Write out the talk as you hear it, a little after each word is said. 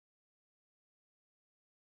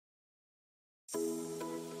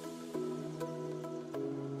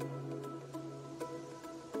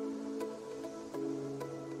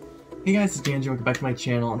Hey guys, it's Andrew. Welcome back to my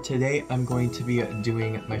channel. Today I'm going to be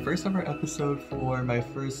doing my first ever episode for my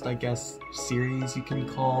first, series you can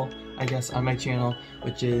call, on my channel,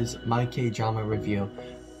 which is my K-drama review.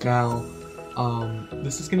 Now,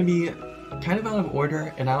 this is going to be kind of out of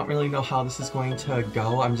order, and I don't really know how this is going to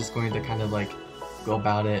go. I'm just going to kind of go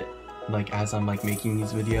about it as I'm making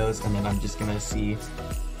these videos, and then I'm just going to see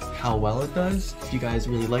how well it does. If you guys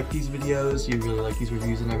really like these videos, you really like these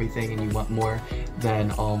reviews and everything, and you want more,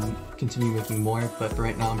 then I'll continue making more. But for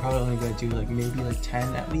right now, I'm probably only going to do maybe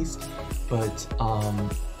 10 at least. But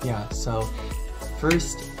yeah, so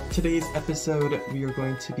first, today's episode, we are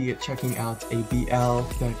going to be checking out a BL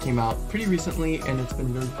that came out pretty recently, and it's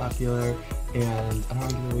been really popular, and I don't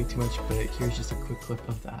want to give away too much, but here's just a quick clip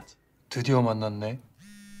of that. 드디어 만났네.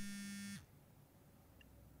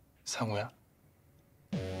 상우야.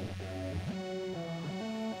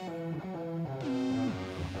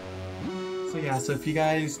 So yeah, so if you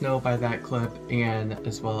guys know by that clip and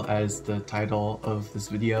as well as the title of this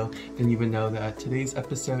video, then you would know that today's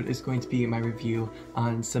episode is going to be my review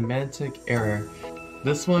on Semantic Error.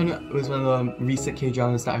 This one was one of the recent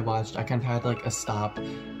K-dramas that I watched. I kind of had a stop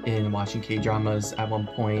in watching K-dramas at one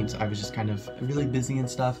point. I was just kind of really busy and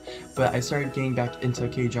stuff, but I started getting back into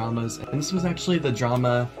K-dramas, and this was actually the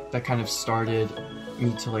drama that kind of started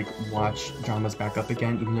me to watch dramas back up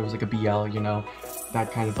again, even though it was a BL, you know,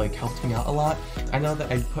 that kind of helped me out a lot. I know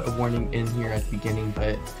that I put a warning in here at the beginning,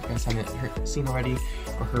 but if you guys haven't seen already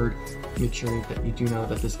or heard, make sure that you do know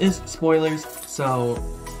that this is spoilers. So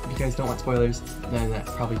if you guys don't want spoilers, then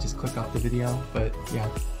probably just click off the video. But yeah,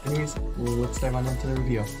 anyways, let's dive on into the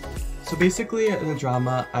review. So basically, the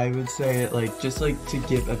drama, I would say, just to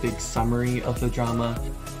give a big summary of the drama,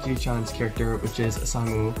 Ji-chan's character, which is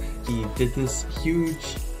Sang-woo, he did this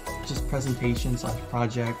huge presentation /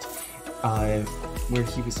 project where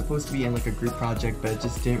he was supposed to be in a group project, but it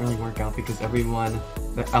just didn't really work out because everyone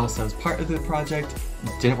else that was part of the project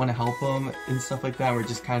didn't want to help him and stuff like that. We're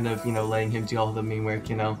just kind of, letting him do all the main work,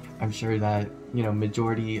 I'm sure that,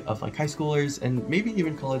 majority of high schoolers and maybe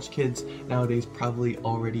even college kids nowadays probably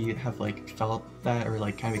already have felt that or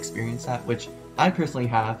kind of experienced that, which I personally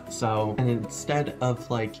have. So, and instead of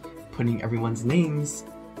putting everyone's names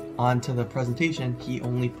onto the presentation, he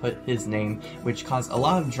only put his name, which caused a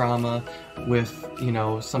lot of drama with,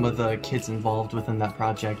 some of the kids involved within that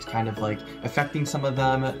project, kind of affecting some of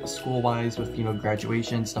them school-wise with,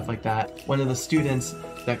 graduation, stuff like that. One of the students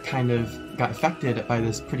that kind of got affected by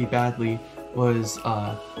this pretty badly was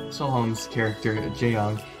Sohom's character,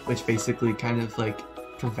 Jae-young, which basically kind of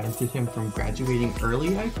prevented him from graduating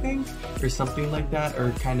early, I think, or something like that,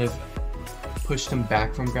 or kind of pushed him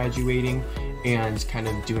back from graduating and kind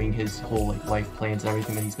of doing his whole life plans and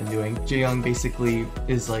everything that he's been doing. Jae-young basically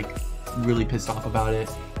is really pissed off about it,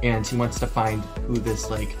 and he wants to find who this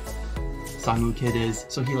Sang-woo kid is.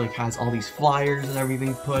 So he has all these flyers and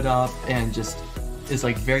everything put up and just is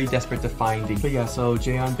very desperate to find him. But yeah, so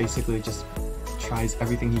Jae-young basically just tries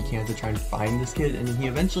everything he can to try and find this kid, and he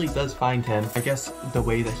eventually does find him. I guess the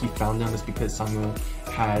way that he found him is because Sang-woo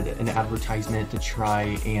had an advertisement to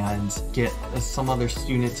try and get some other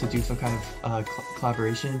student to do some kind of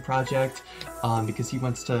collaboration project, because he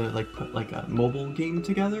wants to put a mobile game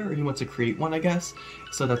together, or he wants to create one, I guess.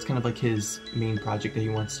 So that's kind of his main project that he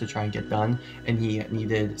wants to try and get done, and he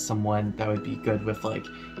needed someone that would be good with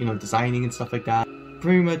designing and stuff like that.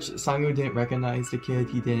 Pretty much, Sang-woo didn't recognize the kid.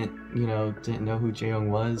 He didn't know who Jae-young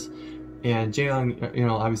was, and Jae-young,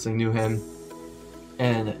 obviously knew him.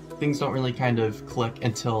 And things don't really kind of click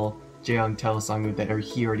until Jae-young tells Sang-woo that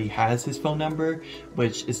he already has his phone number,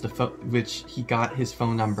 which is which he got his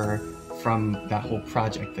phone number from that whole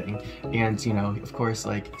project thing. And of course,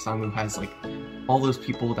 Sang-woo has all those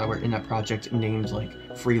people that were in that project named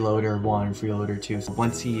Freeloader 1, Freeloader 2. So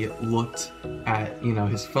once he looked at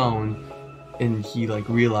his phone, and he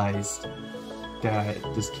realized that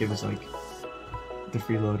this kid was the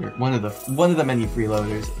freeloader, one of the many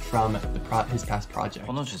freeloaders from his past project.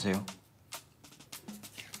 번호 주세요.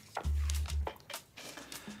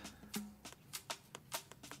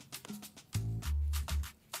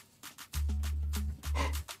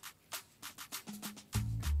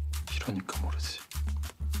 이러니까 모르지.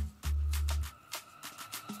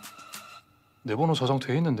 내 번호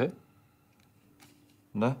저장돼 있는데?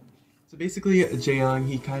 네? So basically, Jae-young,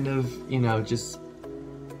 he kind of, just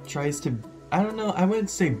tries to, I don't know, I wouldn't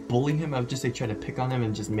say bully him, I would just say try to pick on him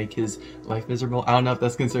and just make his life miserable. I don't know if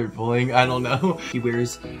that's considered bullying, I don't know. He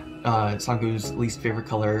wears Sang-woo's least favorite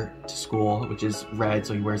color to school, which is red,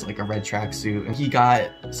 so he wears a red tracksuit. And he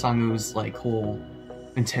got Sang-woo's whole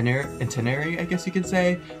itinerary, I guess you could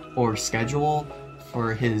say, or schedule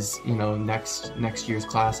for his, next year's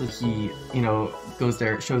classes. He, goes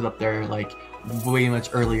there, shows up there like way much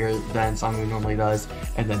earlier than Sangwoo normally does,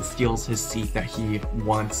 and then steals his seat that he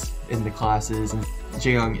wants in the classes. And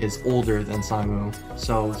Jaeyoung is older than Sangwoo,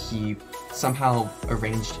 so he somehow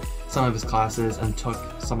arranged some of his classes and took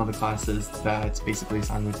some of the classes that basically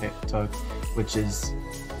Sangwoo took, which is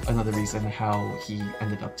another reason how he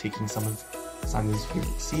ended up taking some of Sangwoo's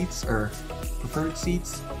favorite seats or preferred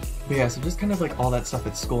seats. But yeah, so just kind of like all that stuff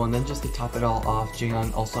at school, and then just to top it all off,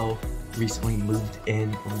 Jaeyoung also recently moved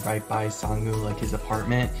in right by Sangwoo, like his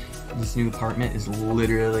apartment. This new apartment is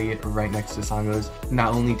literally right next to Sangwoo's.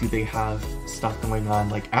 Not only do they have stuff going on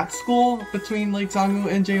like at school between like Sangwoo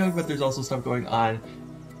and Jaeyoung, but there's also stuff going on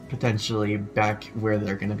potentially back where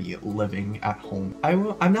they're gonna be living at home.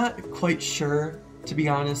 I'm not quite sure, to be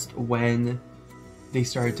honest, when they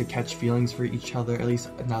started to catch feelings for each other, at least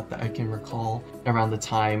not that I can recall. Around the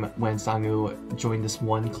time when Sangwoo joined this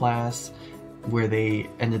one class where they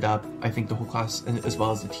ended up, I think the whole class as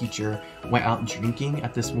well as the teacher went out drinking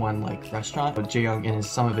at this one like restaurant. Jaeyoung and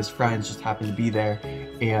some of his friends just happened to be there,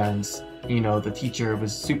 and the teacher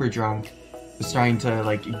was super drunk, was trying to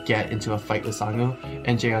like get into a fight with Sangwoo,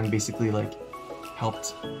 and Jaeyoung basically like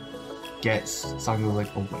helped get Sangwoo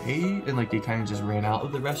like away, and like they kind of just ran out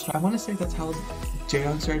of the restaurant. I want to say that's how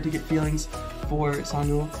Jaeyoung started to get feelings for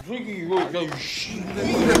Sangwoo.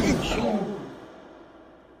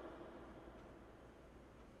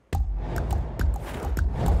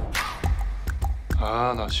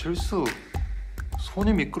 아, 나 실수.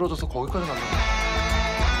 손이 미끄러져서 거기까지 갔네.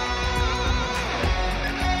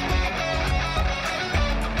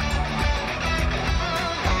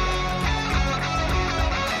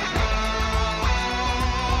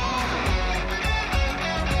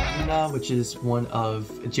 Which is one of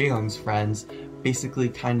Jaeyoung's friends, basically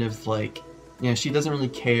kind of like, she doesn't really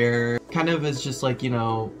care, kind of is just like,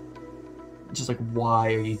 just like,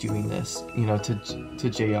 why are you doing this, to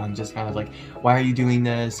Jaeyoung, just kind of like, why are you doing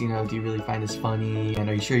this, do you really find this funny, and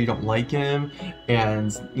are you sure you don't like him?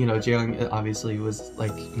 And, Jaeyoung obviously was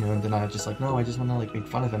like, in denial, just like, no, I just want to like make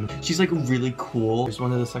fun of him. She's like really cool. There's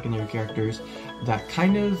one of the secondary characters that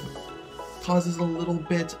kind of causes a little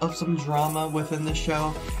bit of some drama within the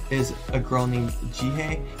show, is a girl named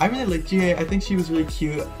Jihae. I really like Jihae. I think she was really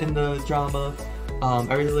cute in the drama.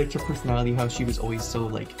 I really liked her personality, how she was always so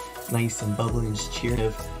like nice and bubbly and just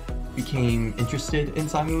cheered. Became interested in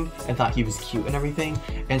Sangwoo and thought he was cute and everything,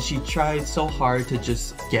 and she tried so hard to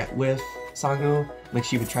just get with Sangwoo. Like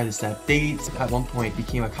she would try to set dates. At one point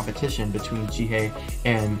became a competition between Jihae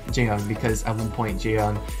and Jaeyoung, because at one point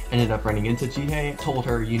Jaeyoung ended up running into Jihae, told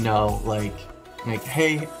her, like,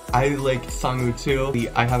 hey, I like Sangwoo too.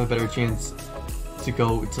 I have a better chance to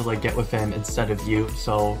go to like get with him instead of you,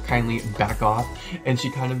 so kindly back off. And she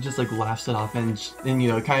kind of just like laughs it off, and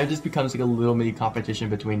it kind of just becomes like a little mini competition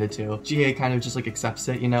between the two. Jihae kind of just like accepts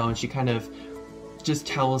it, and she kind of just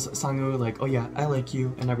tells Sangwoo like, oh yeah, I like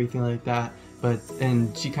you and everything like that.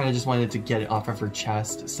 And she kind of just wanted to get it off of her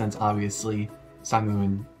chest, since obviously Sangwoo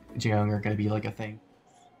and Jaeyoung are gonna be like a thing.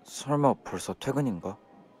 설마 벌써 퇴근인가?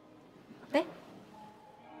 네?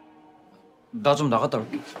 나 좀 나갔다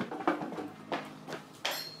올게.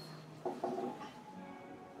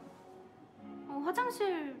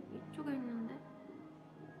 화장실 이쪽에 있는데.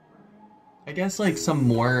 I guess like some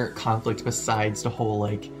more conflict besides the whole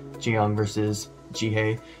like Jaeyoung versus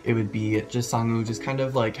Jihae, it would be just Sangwoo just kind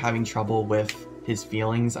of like having trouble with his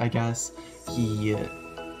feelings, I guess. He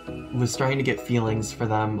was starting to get feelings for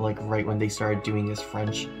them like right when they started doing his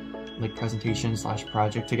French like presentation /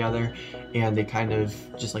 project together, and they kind of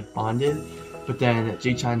just like bonded. But then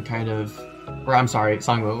Jae-chan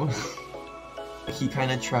Sangwoo he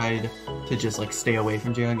kind of tried to just like stay away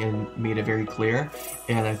from Jaeyoung and made it very clear,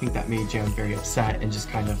 and I think that made Jaeyoung very upset and just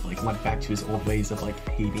kind of like went back to his old ways of like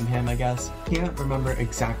hating him, I guess. Can't remember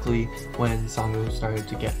exactly when Sangwoo started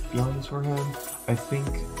to get feelings for him. I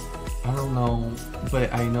don't know,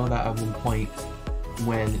 but I know that at one point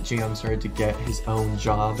when Jaeyoung started to get his own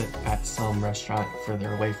job at some restaurant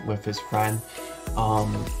further away with his friend,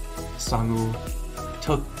 Sangwoo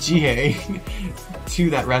took Jihae to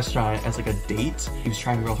that restaurant as like a date. He was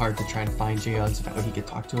trying real hard to try and find Jaeyoung so that way he could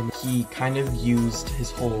talk to him. He kind of used his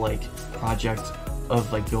whole like project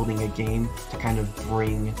of like building a game to kind of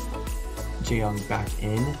bring Jaeyoung back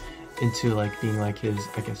into like being like his,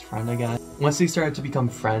 I guess, friend again. Once they started to become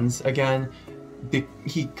friends again,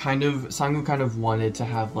 Sang-woo kind of wanted to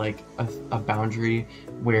have like a boundary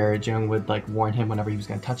where Jaeyoung would like warn him whenever he was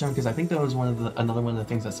gonna touch him, because I think that was another one of the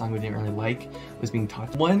things that Sang-woo didn't really like, was being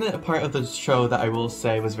touched. One part of the show that I will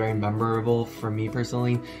say was very memorable for me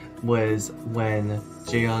personally was when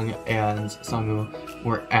Jaeyoung and Sang-woo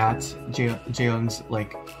were at Jaeyoung's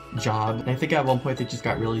like job, and I think at one point they just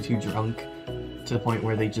got really too drunk to the point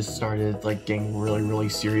where they just started like getting really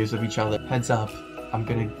serious with each other. Heads up, I'm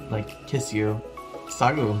gonna like kiss you.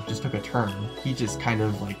 Sang-woo just took a turn. He just kind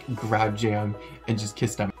of like grabbed Jaeyoung and just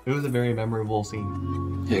kissed him. It was a very memorable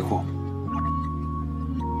scene. 예고.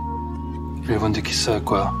 1분 뒤 키스할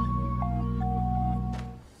거야.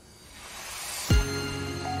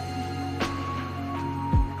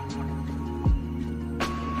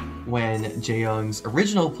 When Jaeyoung's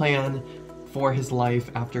original plan for his life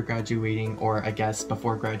after graduating, or I guess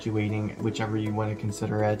before graduating, whichever you want to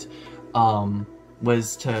consider it,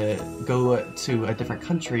 was to go to a different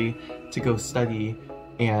country to go study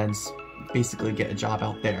and basically get a job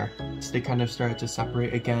out there. So they kind of started to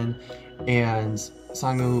separate again, and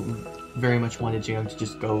Sang-woo very much wanted Jaeyoung to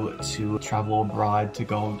just go to travel abroad to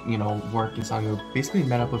go, you know, work, and Sang-woo basically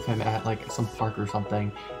met up with him at like some park or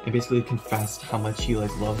something and basically confessed how much he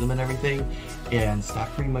like loves him and everything, and that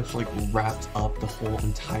pretty much like wrapped up the whole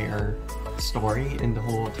entire story and the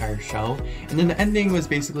whole entire show. And then the ending was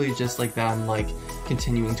basically just like them like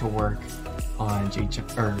continuing to work on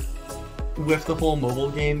with the whole mobile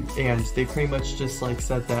game, and they pretty much just like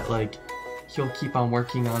said that like he'll keep on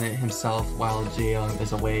working on it himself while Jaeyoung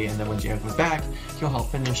is away, and then when Jaeyoung comes back, he'll help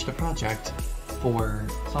finish the project for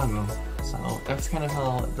Sang-woo. So that's kind of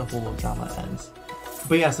how the whole drama ends.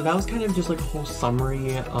 But yeah, so that was kind of just like a whole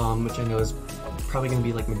summary, which I know is probably going to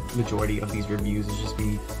be like majority of these reviews. Is just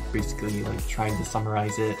me basically like trying to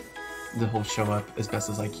summarize it, the whole show up as best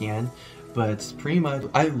as I can. But pretty much,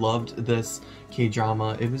 I loved this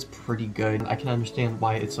K-drama. It was pretty good. I can understand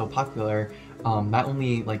why it's so popular, not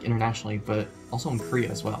only like internationally, but also in Korea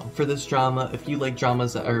as well. For this drama, if you like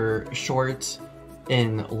dramas that are short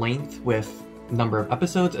in length with number of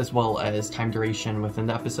episodes as well as time duration within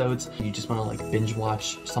the episodes, you just want to like binge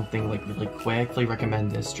watch something like really quickly, recommend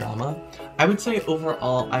this drama. I would say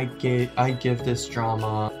overall I give this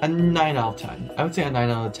drama a 9 out of 10. I would say a 9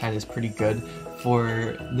 out of 10 is pretty good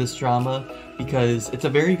for this drama, because it's a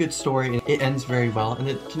very good story and it ends very well, and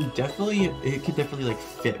it could definitely like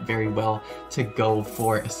fit very well to go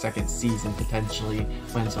for a second season potentially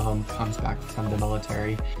when Sehun comes back from the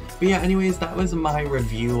military. But yeah, anyways, that was my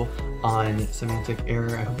review on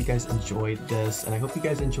Semantic-error. I hope you guys enjoyed this, and I hope you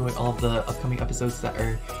guys enjoyed all of the upcoming episodes that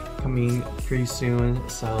are coming pretty soon.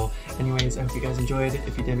 So anyways, I hope you guys enjoyed.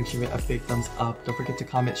 If you did, make sure to give it a big thumbs up. Don't forget to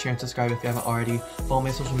comment, share, and subscribe if you haven't already. Follow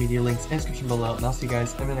my social media links in the description below, and I'll see you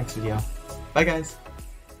guys in the next video. Bye guys!